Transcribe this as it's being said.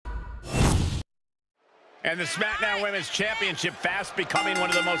And the Smackdown Women's Championship fast becoming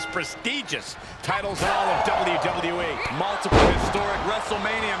one of the most prestigious titles in all of WWE. Multiple historic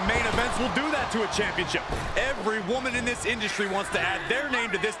WrestleMania main events will do that to a championship. Every woman in this industry wants to add their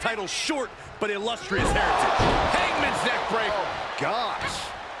name to this title's short but illustrious heritage. Hangman's neck breaker. Oh, gosh.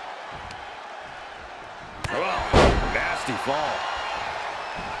 Oh, nasty fall.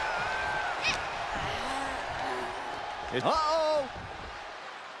 Uh-oh.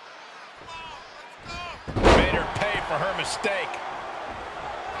 Made her pay for her mistake.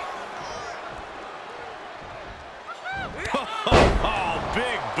 Oh,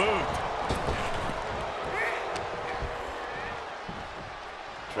 big boot.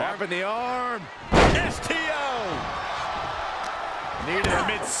 Trapping the arm. STO. Needed a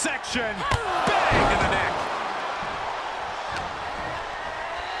midsection. Bang in the neck.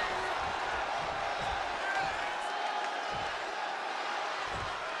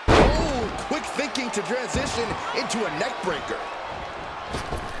 Quick thinking to transition into a neck breaker.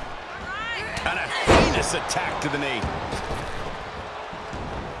 And a heinous attack to the knee.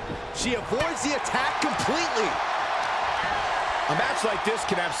 She avoids the attack completely. A match like this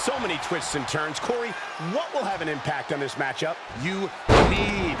can have so many twists and turns. Corey, what will have an impact on this matchup? You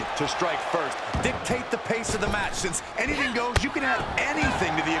need to strike first. Dictate the pace of the match. Since anything goes, you can add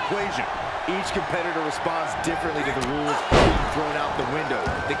anything to the equation. Each competitor responds differently to the rules being thrown out the window.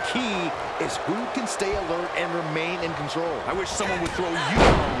 The key is who can stay alert and remain in control. I wish someone would throw you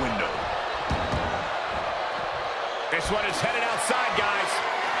out the window. This one is headed outside, guys.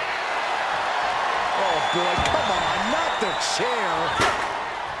 Oh, boy, come on, not the chair.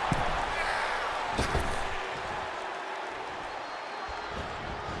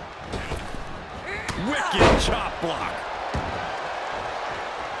 Wicked chop block.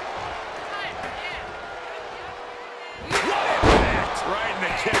 Right in the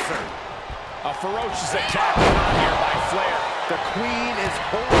kisser. A ferocious attack on here by Flair. The Queen is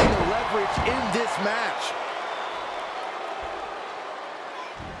holding the leverage in this match.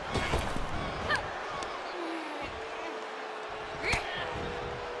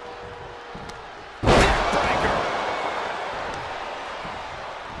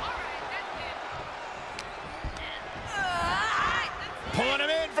 Pulling him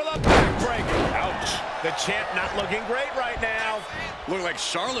in for the backbreaker. Ouch. The champ not looking great right now. Looked like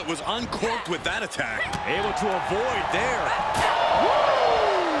Charlotte was uncorked with that attack. Able to avoid there.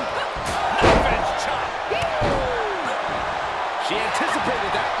 Woo! Offense chop. She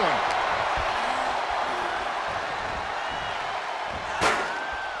anticipated that one.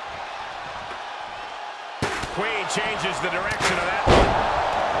 Queen changes the direction of that one.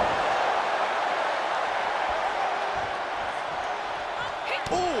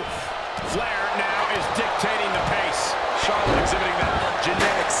 Flair now is dictating the pace. Charlotte exhibiting that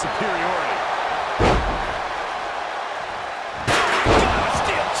genetic superiority.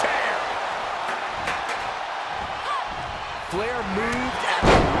 Steel chair. Flair moved at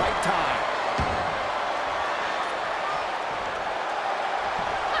the right time.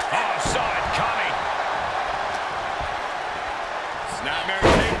 Oh, saw it coming. Snapmare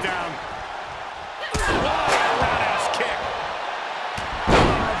takedown. Roundhouse kick.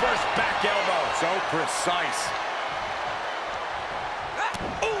 Reverse back elbow. So precise.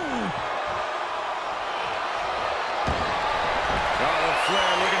 Charlotte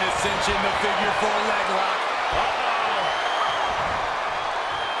Flair looking to cinch in the figure 4 leg lock. Uh-oh.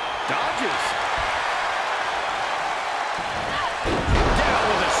 Dodges. Down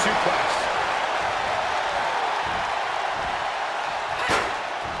with a suplex.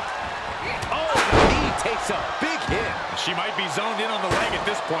 Oh, the knee takes a big hit. She might be zoned in on the leg at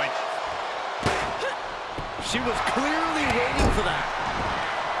this point. She was clearly waiting for that.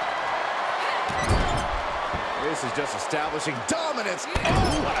 This is just establishing dominance.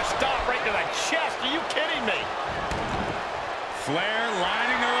 Oh, what a stop right to the chest. Are you kidding me? Flair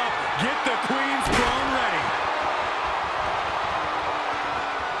lining her up. Get the Queen's throne ready.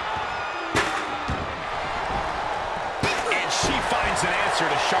 And she finds an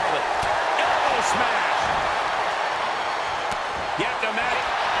answer to Charlotte. Elbow smash. Yep, no matter.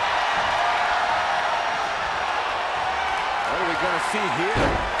 What are we going to see here?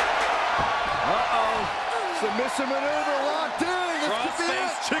 Uh-oh. Submission maneuver locked in. This could be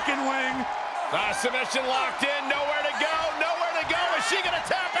Crossface it. chicken wing. Submission locked in. Nowhere to go. Nowhere to go. Is she going to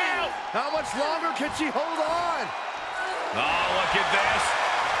tap out? How much longer can she hold on? Oh, look at this.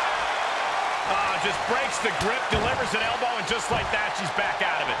 Just breaks the grip, delivers an elbow, and just like that, she's back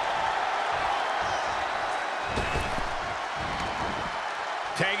out of it.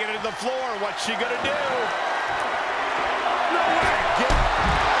 Taking it to the floor. What's she going to do? No way.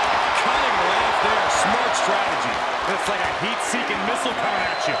 Cunning laugh there. Smart It's like a heat-seeking missile coming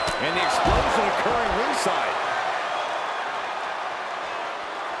at you. And the explosion occurring ringside.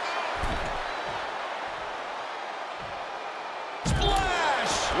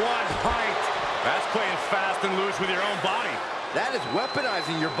 Splash! What height. That's playing fast and loose with your own body. That is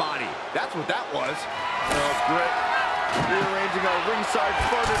weaponizing your body. That's what that was. Oh, great. Rearranging our ringside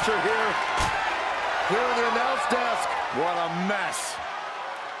furniture here. Here in the announce desk. What a mess.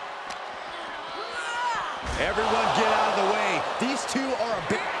 Everyone get out of the way. These two are a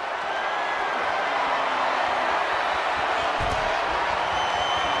bit...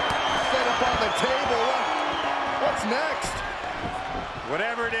 Set up on the table. What's next?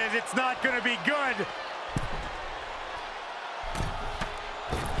 Whatever it is, it's not going to be good.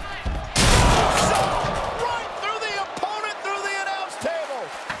 Right through the opponent, through the announce table.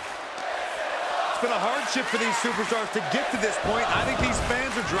 It's been a hardship for these superstars to get to this point. I think these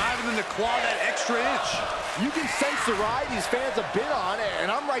fans are driving them to claw that extra inch. You can sense the ride these fans have been on, and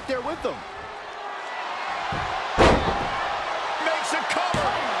I'm right there with them. Makes a cover.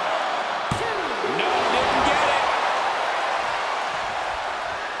 No, didn't get it.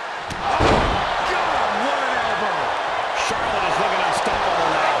 God, what an elbow. Charlotte is looking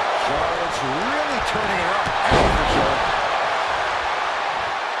unstoppable now. Charlotte's really turning it up, that's for sure.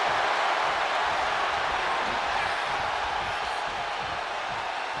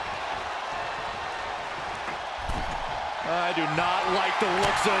 I do not like the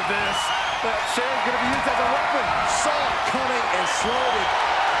looks of this. That chair's going to be used as a weapon. Saw it coming and slowed it.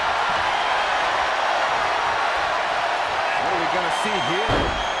 What are we going to see here?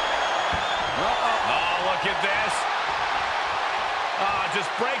 Oh, look at this. Oh, just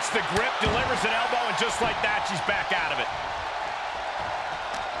breaks the grip, delivers an elbow, and just like that, she's back out of it.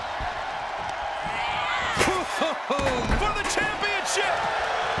 For the championship!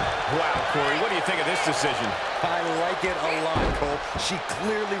 Wow, Corey, what do you think of this decision? I like it a lot, Cole. She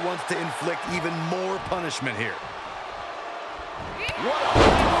clearly wants to inflict even more punishment here. What a...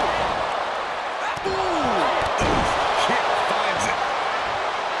 Kick finds it.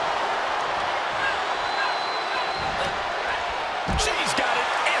 She's got an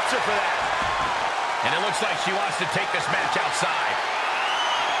answer for that. And it looks like she wants to take this match outside.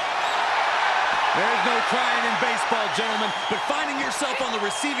 There's no crying in baseball, gentlemen, but finding yourself on the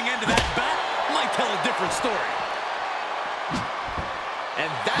receiving end of that bat might tell a different story.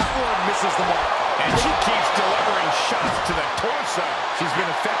 And that one misses the mark. And she keeps delivering shots to the torso. She's been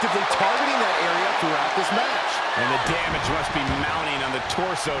effectively targeting that area throughout this match. And the damage must be mounting on the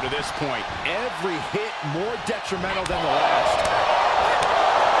torso to this point. Every hit more detrimental than the last.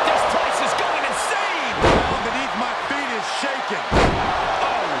 This place is going insane! Beneath my feet is shaking.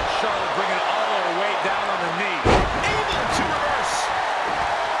 Oh, Charlotte bringing all her weight down on the knee. Able to reverse.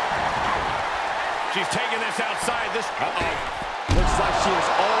 She's taking this outside. This. Looks like she is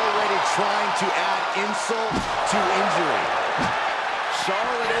already trying to add insult to injury.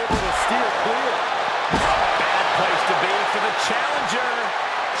 Charlotte able to steer clear. Bad place to be for the challenger.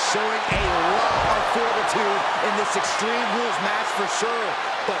 Showing a lot of fortitude in this Extreme Rules match for sure,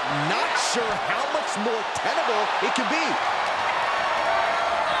 but not sure how much more tenable it can be.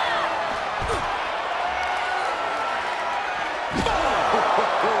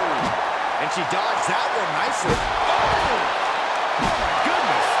 And she dodged that one nicely. Oh my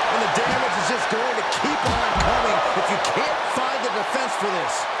goodness. And the damage is just going to keep on coming if you can't find the defense for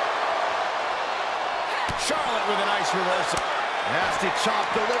this. Charlotte with a nice reversal. Nasty chop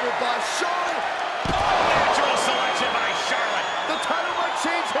delivered by Charlotte. Natural selection by Charlotte. The title might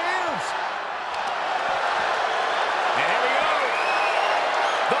change hands. And here we go.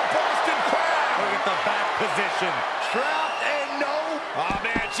 The Boston Crab. Look at the back position. Trapped and no. Oh,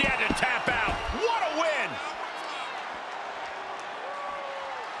 man, she had to tap out. What a win.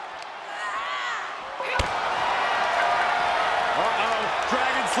 Uh-oh,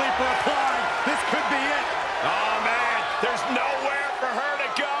 Dragon Sleeper applied. This could be it. Oh, man, there's nowhere for her to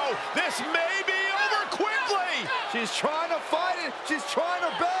go. This may be over quickly. She's trying to fight it. She's trying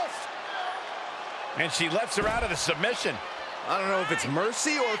her best. And she lets her out of the submission. I don't know if it's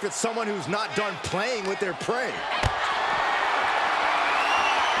mercy or if it's someone who's not done playing with their prey.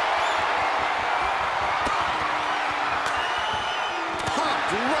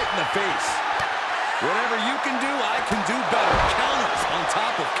 Popped right in the face. Whatever you can do, I can do better. Counters on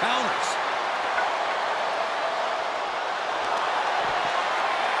top of counters.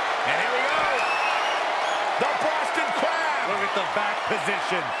 And here we go. The Boston Crab. Look at the back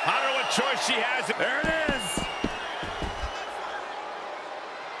position. I don't know what choice she has. There it is.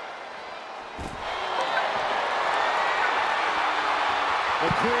 The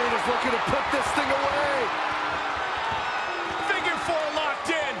Queen is looking to put this thing away.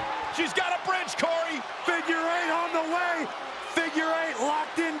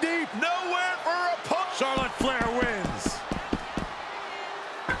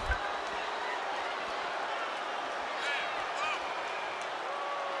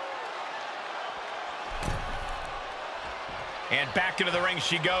 And back into the ring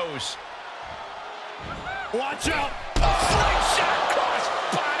she goes. Watch out. Slingshot cross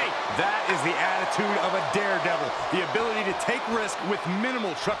body. That is the attitude of a daredevil. The ability to take risk with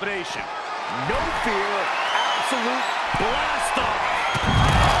minimal trepidation. No fear, absolute blast off.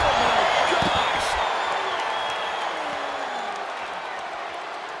 Oh my gosh.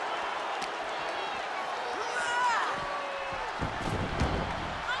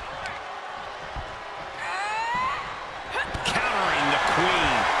 Countering the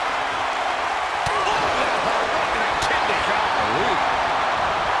queen.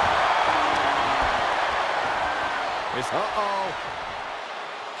 Uh-oh.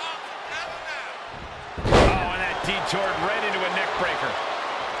 Oh, and that detoured right into a neck breaker.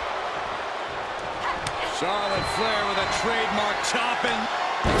 Charlotte Flair with a trademark chopping.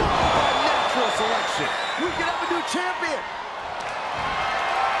 A natural selection. We can have a new champion.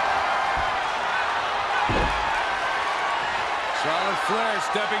 Charlotte Flair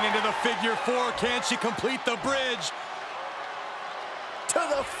stepping into the figure four. Can she complete the bridge? To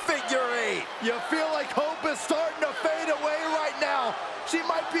the figure eight. You feel like hope is starting to fade away right now. She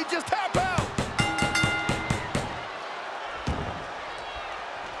might be just half out.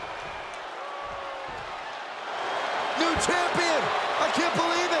 New champion. I can't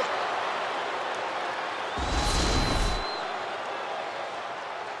believe it.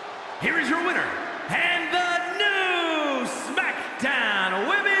 Here is your winner, and the new SmackDown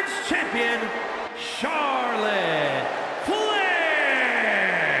Women's Champion, Charlotte Flair.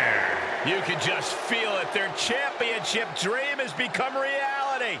 You can just feel it. Their championship dream has become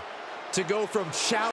reality. To go from shout